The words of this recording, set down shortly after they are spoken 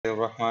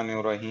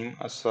Rahim.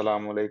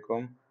 Assalamu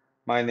alaikum.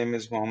 My name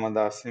is Muhammad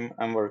Asim.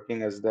 I'm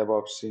working as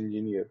DevOps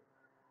engineer.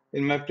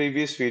 In my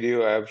previous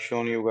video, I have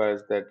shown you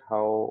guys that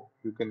how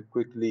you can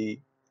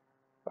quickly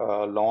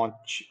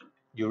launch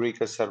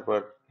Eureka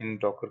server in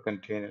Docker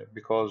container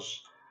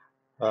because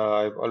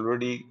I've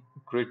already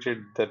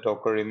created the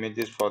Docker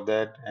images for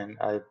that and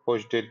I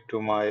pushed it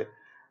to my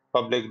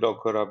public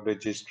Docker hub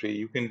registry.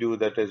 You can do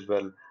that as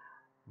well.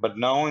 But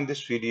now in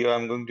this video,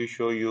 I'm going to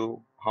show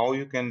you how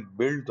you can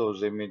build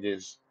those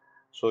images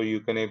so you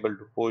can able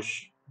to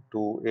push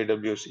to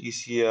AWS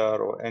ECR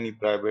or any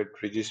private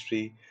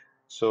registry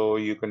so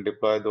you can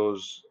deploy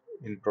those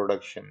in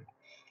production.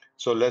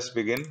 So let's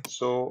begin.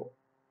 So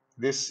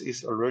this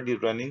is already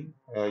running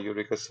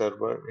Eureka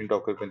server in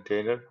Docker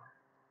container.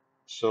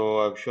 So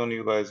I've shown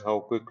you guys how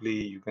quickly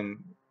you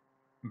can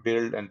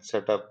build and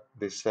set up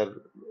this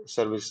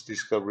service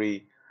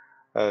discovery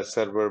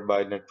server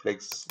by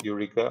Netflix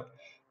Eureka.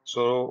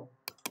 So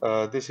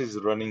this is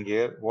running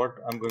here. What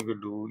I'm going to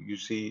do, you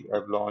see,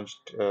 I've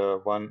launched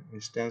one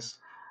instance.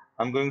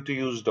 I'm going to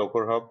use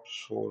Docker Hub.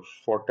 So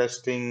for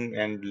testing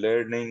and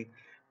learning,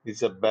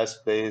 it's the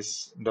best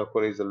place.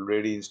 Docker is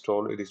already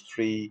installed. It is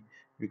free.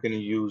 You can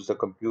use the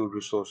compute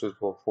resources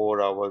for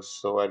 4 hours.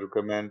 So I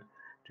recommend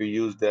to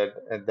use that.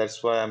 And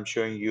that's why I'm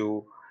showing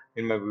you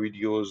in my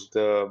videos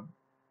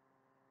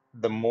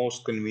the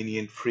most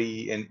convenient,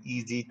 free, and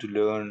easy to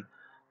learn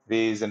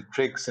ways and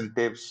tricks and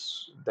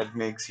tips that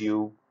makes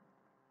you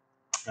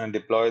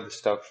deploy the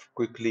stuff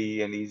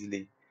quickly and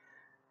easily.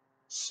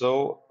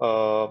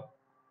 So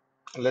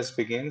let's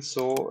begin.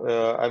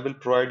 So I will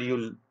provide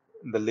you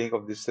the link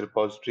of this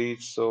repository.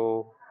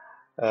 So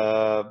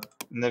uh,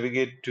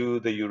 navigate to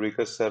the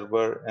Eureka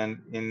server,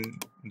 and in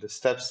the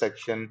steps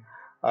section,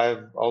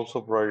 I've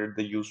also provided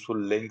the useful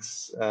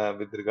links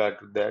with regard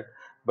to that.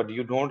 But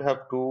you don't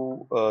have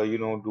to,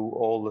 do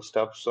all the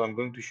steps. So I'm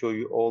going to show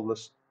you all the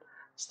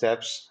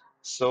steps.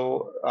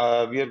 So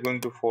we are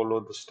going to follow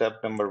the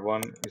step number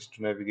one is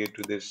to navigate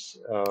to this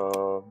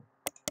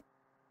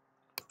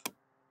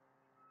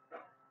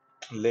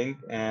link,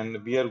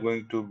 and we are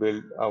going to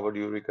build our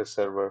Eureka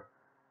server.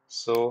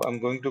 So I'm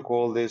going to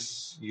call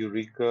this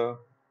Eureka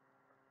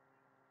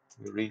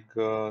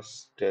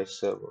test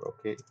server.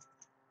 Okay,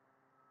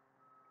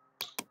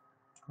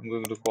 I'm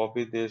going to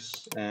copy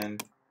this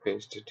and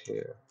paste it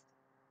here.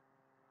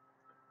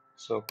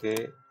 So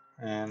okay,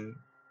 and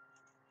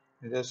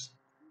just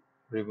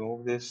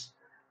remove this.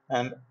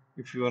 And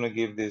if you want to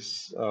give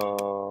this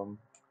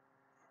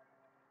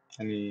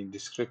any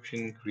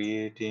description,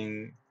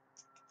 creating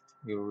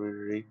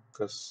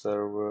Eureka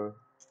server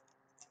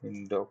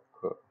in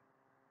Docker.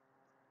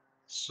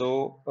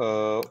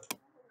 So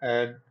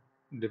add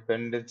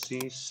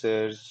dependency,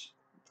 search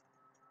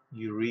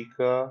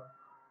Eureka.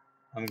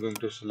 I'm going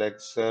to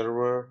select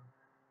server,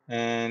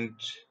 and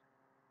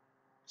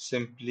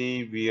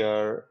simply we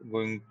are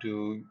going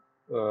to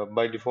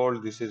by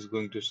default this is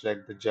going to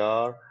select the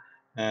jar,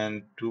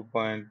 and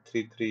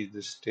 2.33 is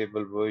the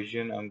stable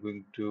version. I'm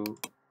going to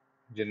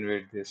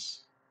generate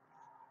this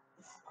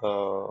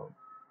uh,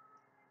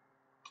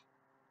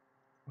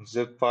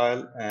 zip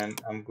file,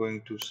 and I'm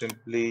going to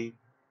simply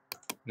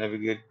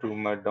navigate to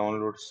my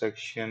download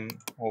section,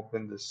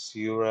 open this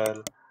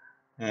URL,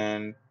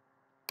 and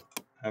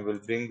I will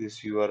bring this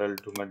URL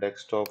to my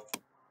desktop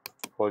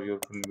for your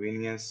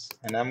convenience.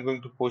 And I'm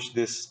going to push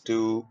this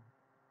to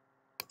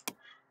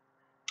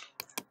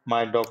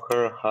my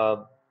Docker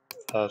hub,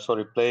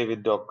 play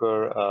with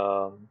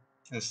Docker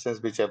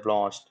instance which I've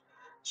launched.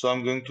 So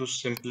I'm going to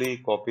simply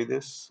copy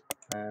this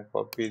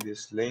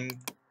link,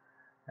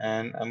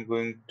 and I'm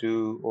going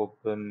to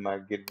open my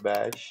Git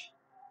bash.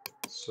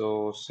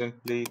 So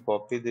simply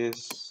copy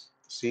this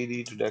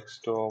CD to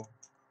desktop.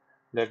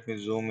 Let me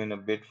zoom in a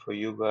bit for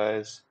you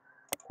guys.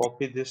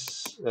 Copy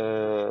this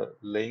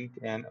link,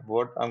 and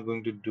what I'm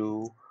going to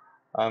do,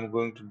 I'm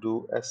going to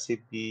do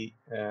SCP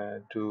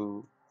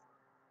to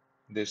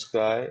this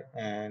guy,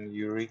 and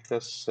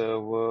Eureka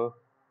server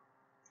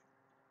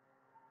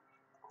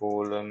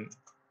colon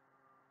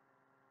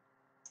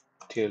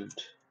tilt,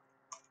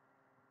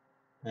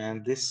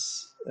 and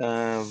this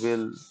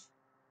will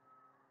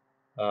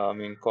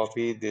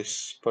copy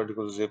this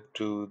particular zip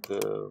to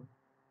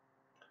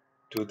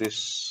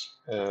this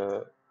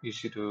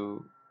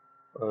EC2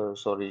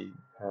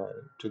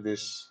 to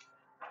this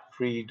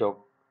free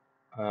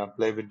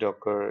play with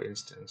Docker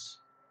instance.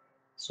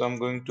 So I'm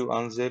going to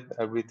unzip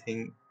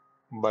everything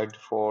by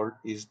default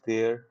is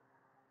there.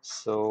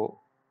 So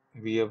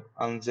we have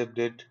unzipped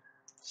it.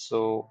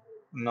 So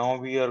now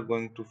we are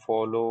going to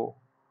follow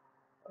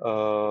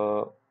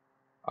uh,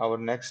 our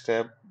next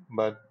step,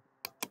 but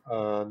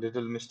a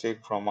little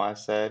mistake from my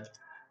side.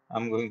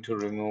 I'm going to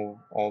remove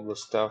all the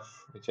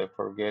stuff which I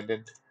forget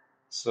it.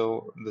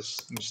 So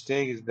this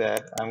mistake is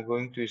that I'm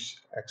going to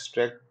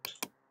extract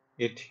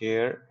it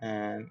here,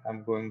 and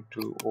I'm going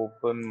to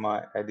open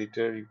my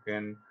editor. You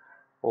can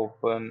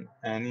open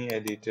any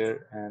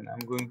editor, and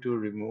I'm going to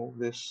remove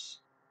this,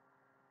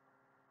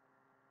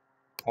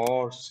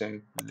 or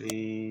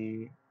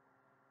simply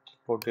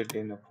put it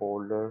in a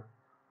folder.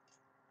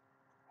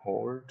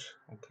 hold.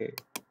 Okay.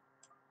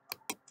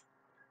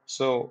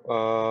 So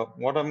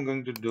what I'm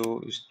going to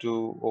do is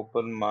to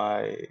open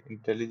my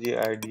IntelliJ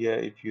IDEA.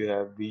 If you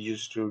have Visual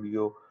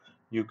Studio,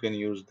 you can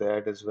use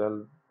that as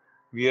well.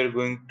 We are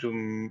going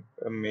to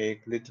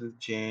make little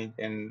change,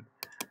 and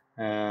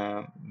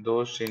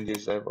those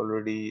changes I've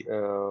already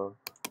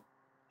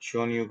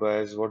shown you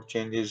guys what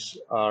changes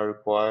are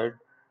required,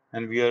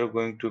 and we are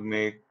going to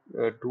make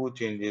two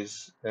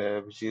changes,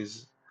 which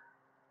is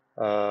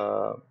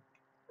uh,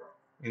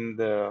 in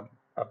the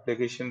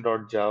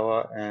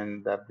application.java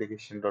and the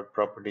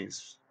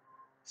application.properties.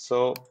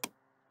 So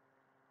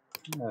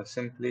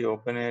simply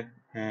open it,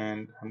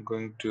 and I'm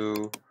going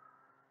to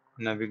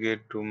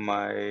navigate to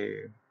my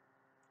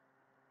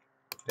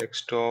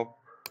desktop,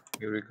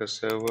 Eureka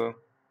Server.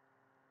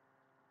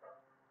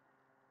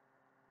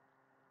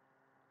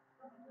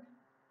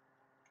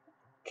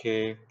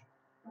 Okay,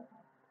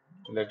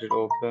 let it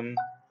open.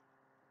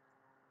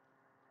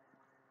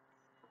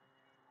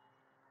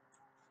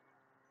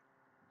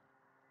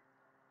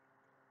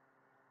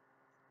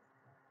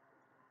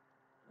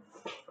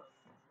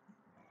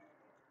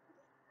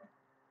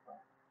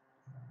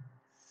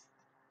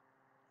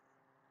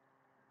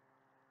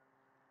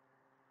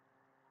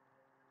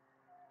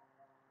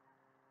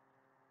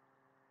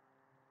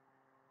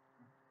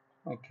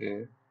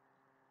 Okay,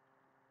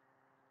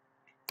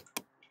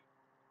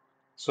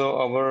 so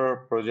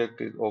our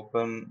project is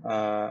open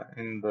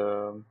in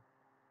the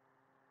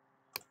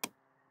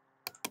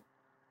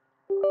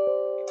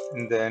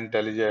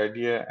IntelliJ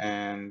IDEA,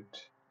 and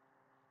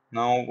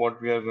now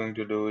what we are going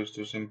to do is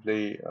to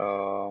simply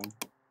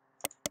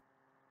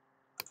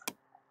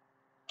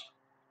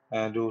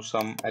do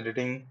some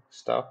editing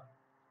stuff.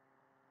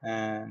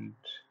 And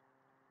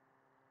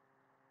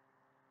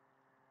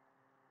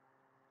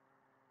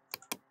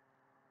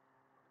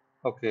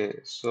okay,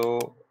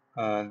 so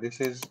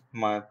this is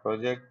my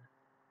project.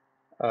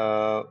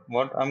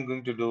 What I'm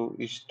going to do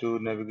is to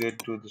navigate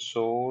to the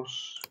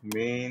source,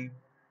 main,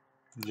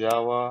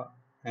 Java,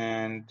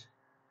 and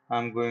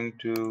I'm going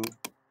to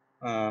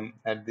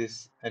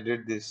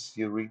edit this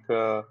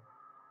Eureka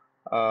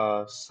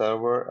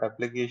server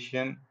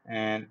application,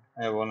 and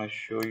I want to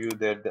show you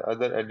that the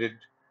other edit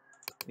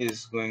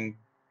is going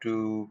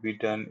to be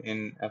done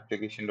in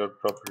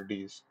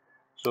application.properties.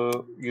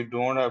 So you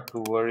don't have to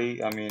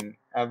worry. I mean,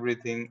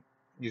 everything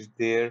is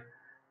there.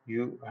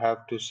 You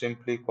have to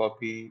simply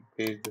copy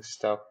paste the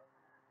stuff.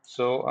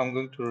 So I'm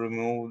going to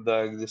remove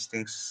the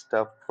existing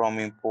stuff from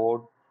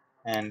import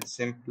and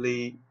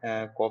simply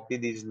copy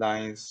these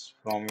lines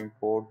from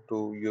import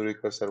to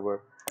Eureka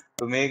server.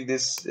 To make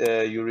this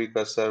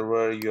Eureka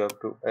server, you have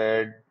to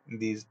add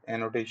these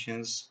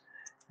annotations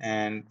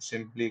and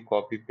simply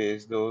copy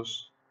paste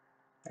those,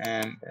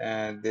 and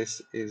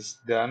this is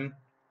done.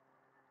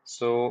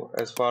 So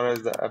as far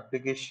as the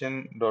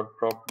application dot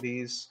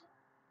properties,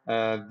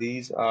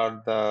 these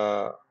are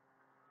the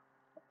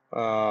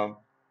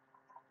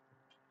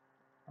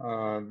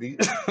these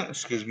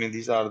excuse me,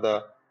 these are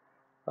the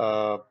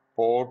uh,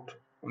 port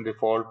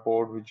default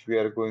port which we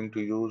are going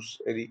to use.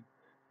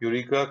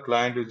 Eureka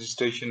client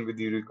registration with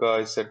Eureka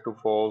is set to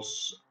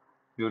false.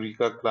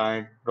 Eureka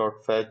client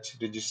dot fetch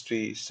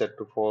registry is set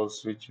to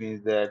false, which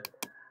means that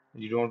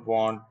you don't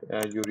want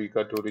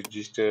Eureka to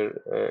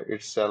register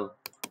itself.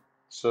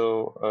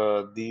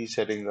 So these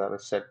settings are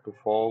set to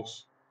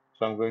false.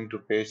 So I'm going to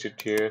paste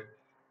it here.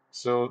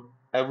 So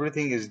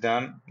everything is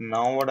done.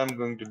 Now what I'm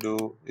going to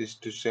do is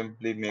to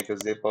simply make a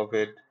zip of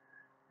it,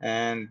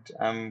 and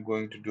I'm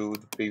going to do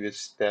the previous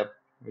step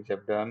which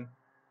I've done.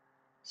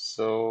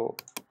 So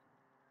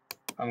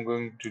I'm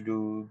going to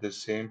do the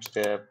same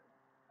step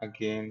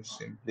again,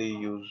 simply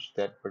use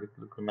that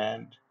particular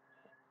command,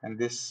 and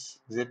this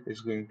zip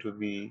is going to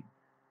be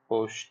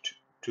pushed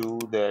to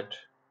that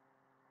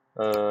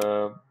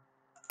uh,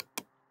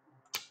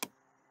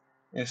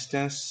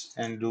 instance,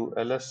 and do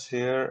ls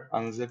here,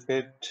 unzip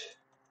it.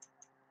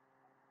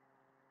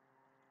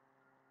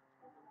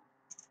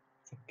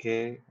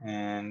 Okay,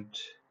 and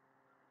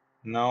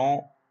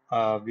now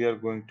we are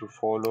going to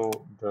follow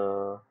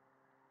the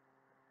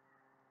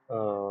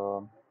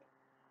uh,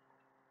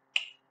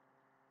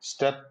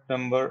 step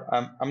number.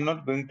 I'm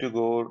not going to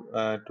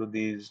go to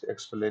these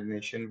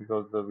explanation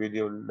because the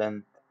video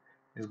length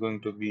is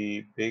going to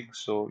be big,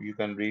 so you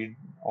can read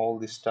all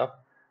this stuff.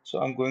 So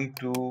I'm going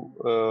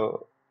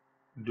to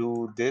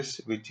do this,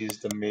 which is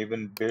the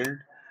Maven build,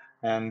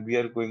 and we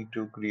are going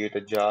to create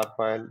a jar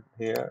file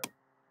here.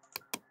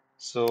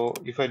 So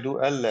if I do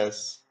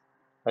ls,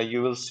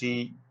 you will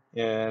see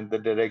the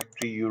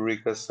directory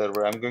Eureka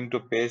server. I'm going to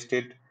paste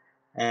it,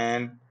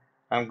 and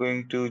I'm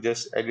going to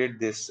just edit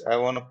this. I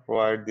want to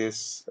provide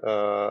this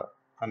a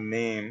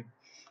name.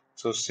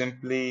 So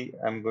simply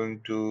I'm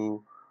going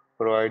to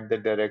provide the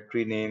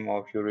directory name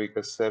of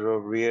Eureka server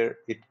where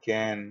it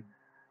can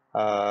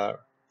uh,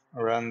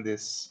 run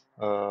this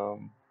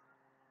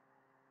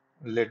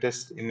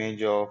latest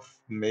image of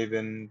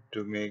Maven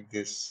to make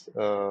this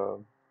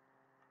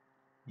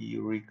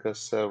Eureka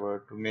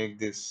server, to make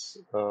this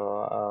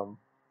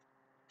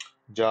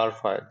jar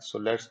file. So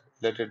let's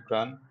let it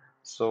run.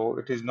 So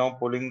it is now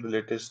pulling the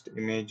latest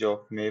image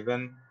of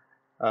Maven.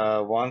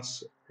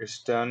 Once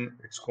it's done,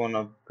 it's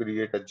gonna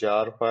create a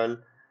jar file.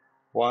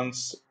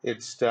 Once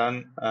it's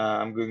done,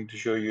 I'm going to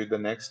show you the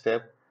next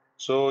step.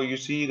 So you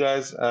see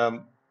guys,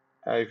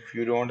 if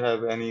you don't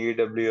have any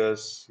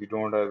AWS, you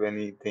don't have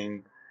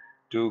anything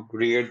to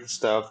create the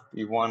stuff,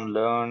 you want to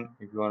learn,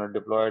 if you want to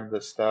deploy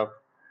the stuff,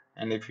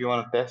 and if you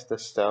want to test the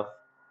stuff,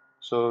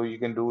 so you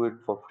can do it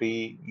for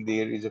free.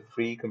 There is a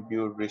free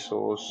compute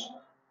resource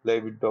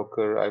like with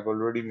Docker. I've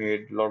already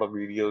made a lot of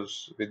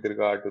videos with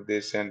regard to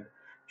this and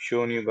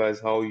shown you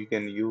guys how you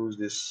can use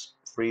this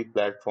free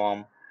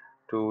platform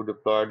to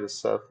deploy the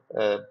stuff,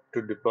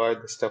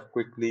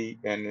 quickly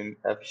and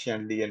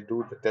efficiently, and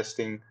do the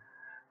testing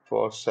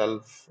for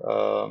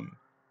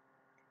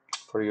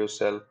for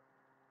yourself,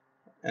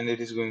 and it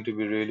is going to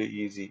be really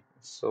easy.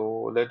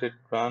 So let it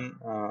run.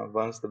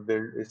 Once the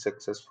build is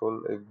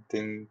successful,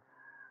 everything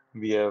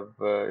we have,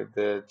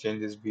 the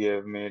changes we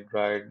have made,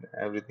 right,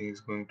 everything is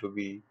going to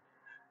be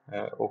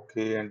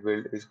okay, and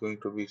build is going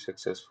to be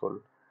successful.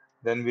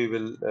 Then we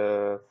will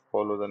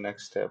follow the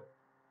next step.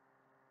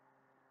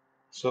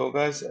 So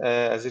guys,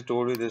 as I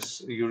told you,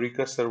 this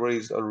Eureka server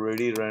is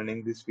already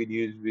running. This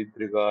video is with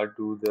regard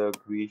to the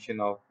creation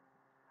of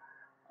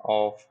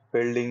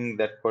building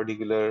that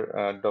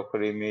particular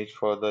Docker image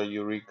for the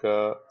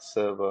Eureka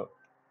server.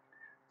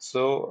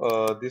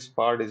 So this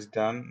part is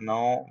done.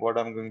 Now what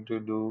I'm going to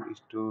do is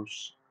to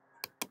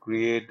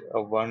create a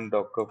one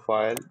Docker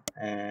file,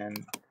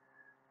 and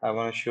I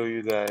want to show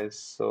you guys.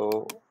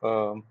 So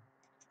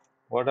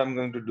what I'm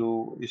going to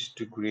do is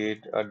to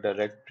create a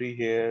directory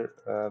here,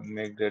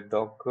 make the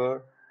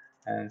Docker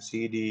and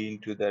cd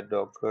into that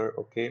Docker.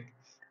 Okay,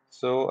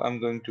 so I'm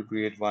going to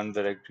create one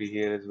directory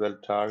here as well,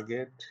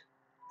 target.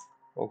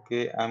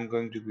 Okay, I'm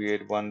going to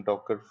create one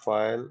Docker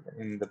file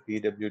in the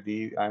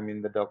pwd. I'm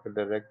in the Docker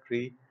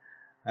directory,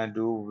 and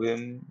do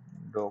vim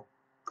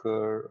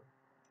docker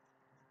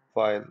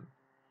file,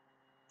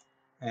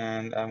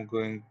 and I'm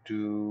going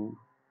to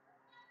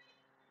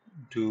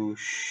do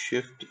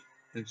shift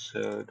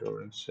insert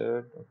or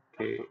insert.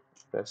 Okay,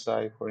 press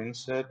I for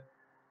insert.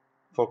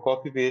 For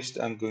copy paste,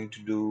 I'm going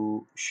to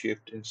do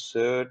shift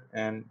insert,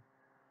 and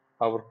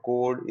our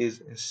code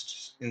is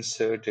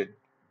inserted.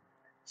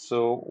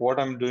 So what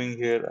I'm doing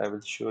here, I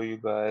will show you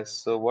guys.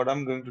 So what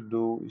I'm going to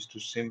do is to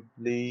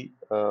simply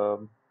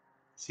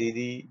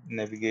cd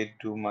navigate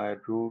to my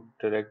root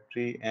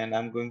directory, and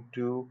I'm going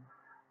to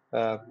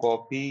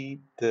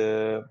copy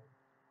the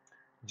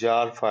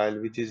jar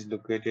file which is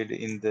located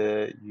in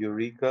the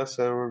Eureka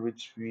server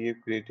which we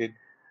have created,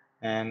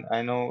 and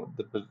I know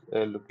the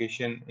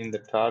location in the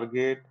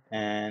target,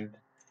 and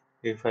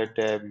if I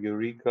tab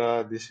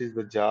Eureka, this is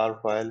the jar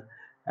file,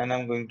 and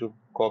I'm going to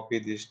copy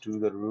this to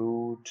the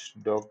root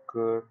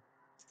docker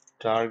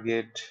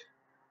target,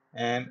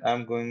 and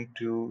I'm going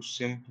to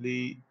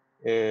simply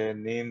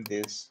name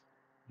this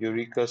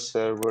Eureka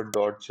server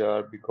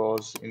jar,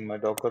 because in my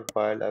Docker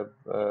file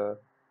I've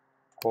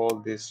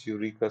call this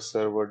Eureka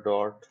server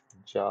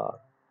jar.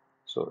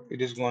 So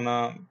it is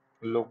gonna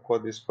look for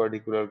this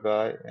particular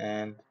guy,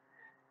 and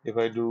if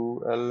I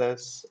do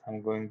ls,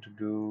 I'm going to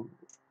do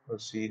a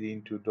cd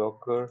into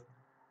Docker.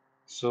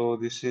 So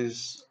this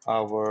is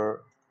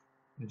our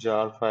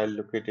jar file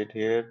located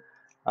here.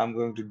 I'm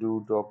going to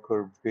do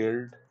Docker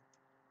build.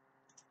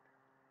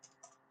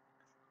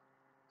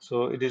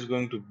 So it is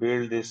going to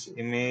build this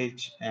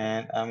image,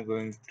 and I'm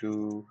going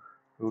to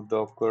do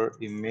Docker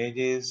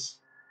images.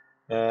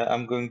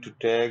 I'm going to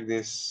tag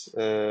this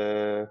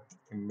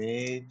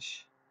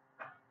image.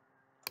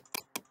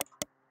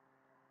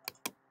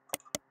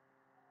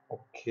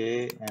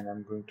 Okay, and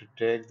I'm going to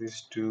tag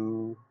this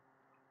to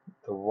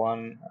the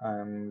one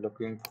I'm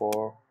looking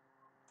for.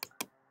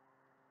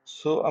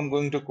 So I'm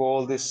going to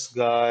call this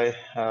guy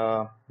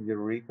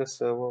Eureka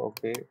server.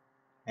 Okay,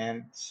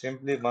 and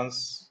simply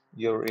once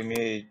your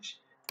image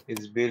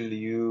is built,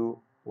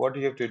 what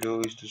you have to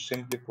do is to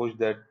simply push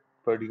that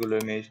particular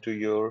image to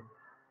your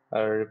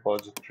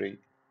repository.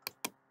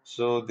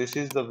 So this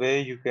is the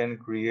way you can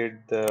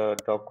create the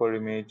Docker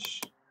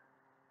image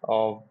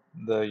of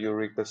the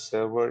Eureka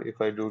server.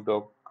 If I do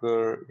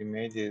Docker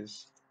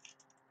images,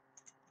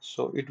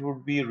 so it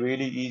would be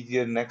really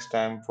easier next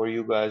time for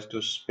you guys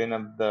to spin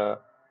up the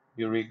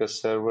Eureka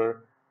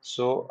server.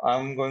 So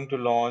I'm going to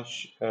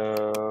launch,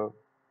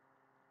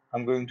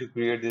 I'm going to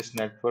create this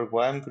network.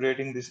 Why I'm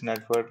creating this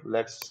network?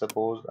 Let's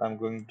suppose I'm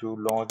going to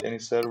launch any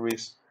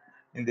service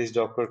in this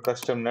Docker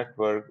custom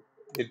network.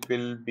 It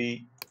will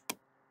be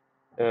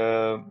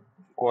uh,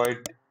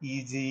 quite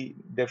easy.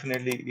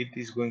 Definitely, it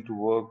is going to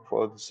work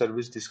for the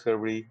service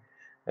discovery.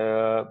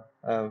 Uh,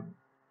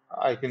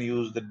 I can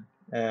use the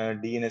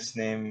DNS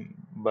name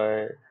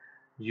by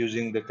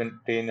using the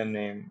container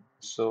name.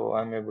 So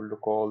I'm able to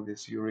call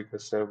this Eureka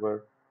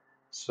server.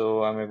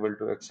 So I'm able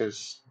to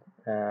access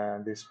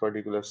this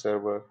particular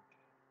server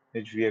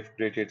which we have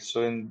created.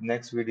 So in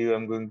next video,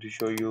 I'm going to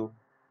show you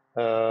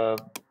uh,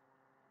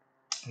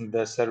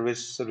 the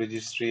service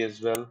registry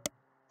as well.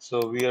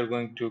 So we are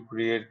going to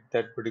create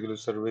that particular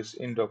service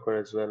in Docker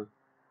as well.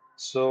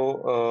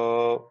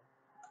 So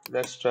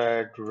let's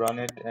try to run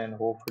it, and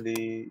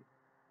hopefully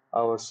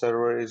our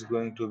server is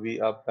going to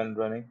be up and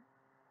running.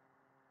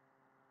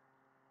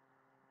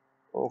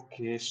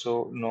 Okay,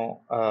 so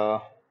no,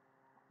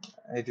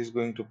 it is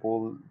going to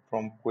pull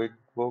from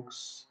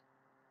QuickBooks.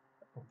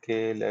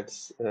 Okay,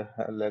 let's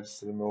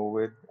remove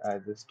it. I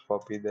just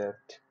copy that.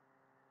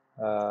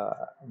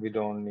 We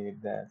don't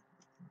need that.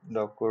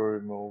 Docker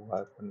remove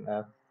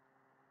 -f,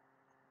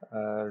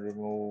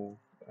 remove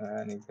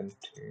any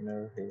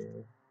container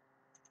here.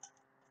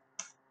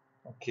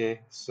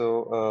 Okay,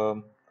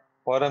 so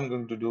what I'm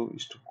going to do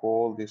is to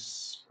call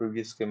this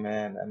previous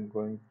command. I'm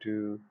going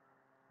to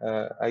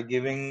I've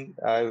given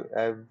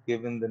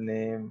the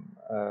name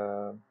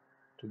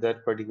to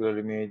that particular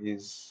image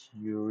is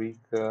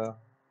Eureka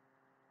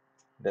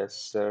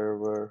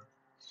server.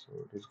 So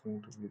it is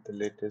going to be the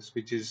latest,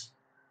 which is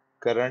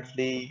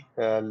currently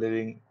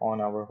living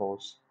on our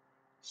host.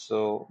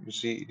 So you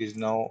see, it is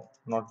now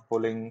not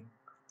pulling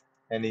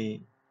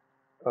any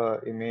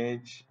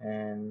image,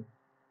 and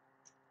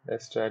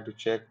let's try to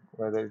check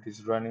whether it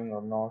is running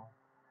or not.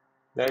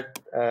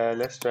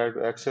 Let's try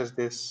to access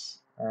this,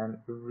 and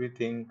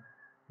everything,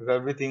 if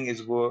everything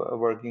is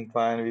working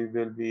fine, we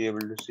will be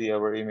able to see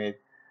our image.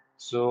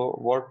 So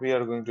what we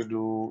are going to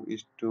do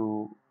is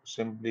to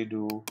simply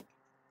do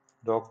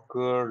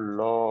docker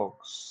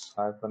logs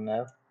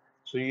 -f.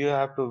 So you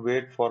have to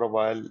wait for a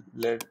while,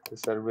 let the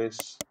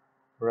service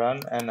run,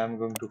 and I'm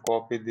going to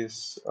copy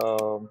this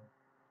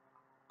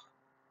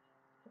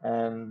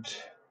and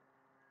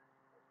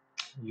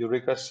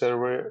Eureka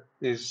server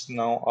is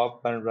now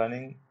up and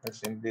running. I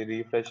simply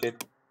refresh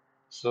it.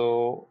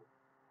 So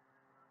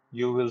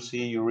you will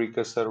see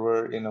Eureka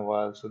server in a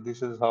while. So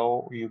this is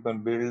how you can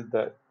build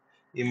the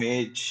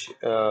image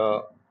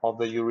of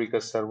the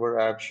Eureka server.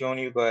 I've shown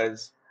you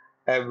guys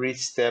every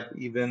step,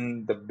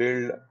 even the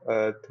build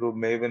through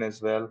Maven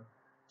as well.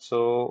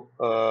 So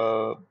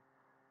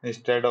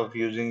instead of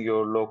using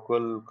your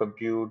local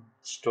compute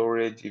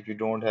storage, if you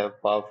don't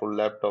have powerful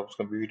laptops,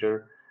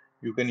 computer,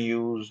 you can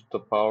use the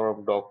power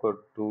of Docker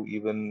to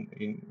even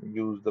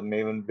use the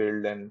Maven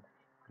build and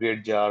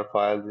create jar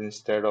files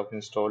instead of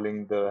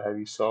installing the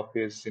heavy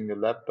softwares in your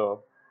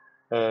laptop.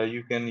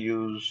 You can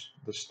use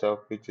the stuff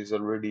which is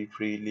already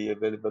freely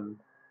available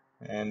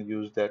and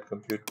use that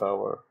compute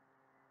power,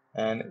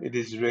 and it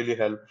is really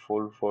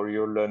helpful for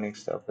your learning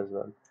stuff as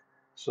well.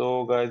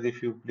 So guys,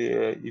 if you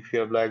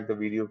have liked the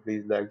video,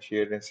 please like,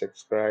 share, and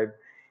subscribe.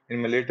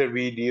 In my later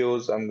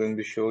videos, I'm going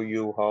to show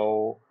you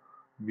how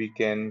we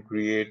can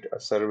create a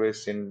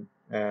service in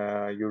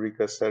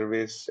Eureka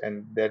service,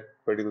 and that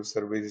particular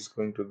service is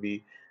going to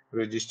be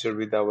registered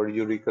with our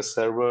Eureka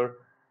server,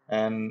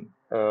 and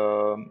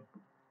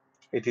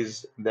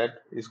that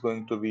is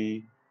going to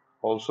be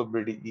also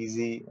pretty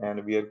easy,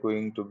 and we are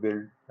going to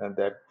build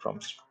that from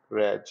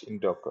scratch in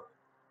Docker.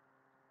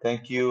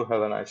 Thank you.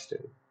 Have a nice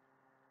day.